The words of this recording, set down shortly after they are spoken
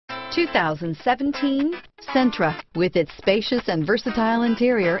2017 Sentra. With its spacious and versatile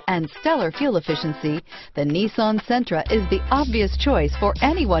interior and stellar fuel efficiency, the Nissan Sentra is the obvious choice for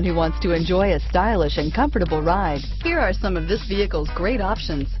anyone who wants to enjoy a stylish and comfortable ride. Here are some of this vehicle's great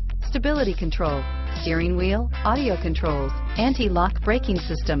options: stability control, steering wheel audio controls, anti-lock braking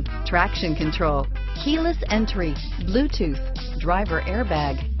system, traction control, keyless entry, Bluetooth, driver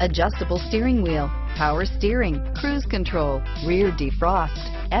airbag, adjustable steering wheel, power steering, cruise control, rear defrost,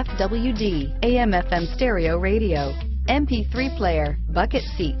 FWD, AM/FM stereo radio, MP3 player, bucket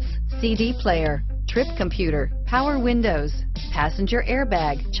seats, CD player, trip computer, power windows, passenger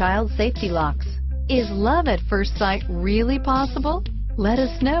airbag, child safety locks. Is love at first sight really possible? Let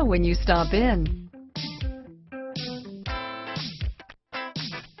us know when you stop in.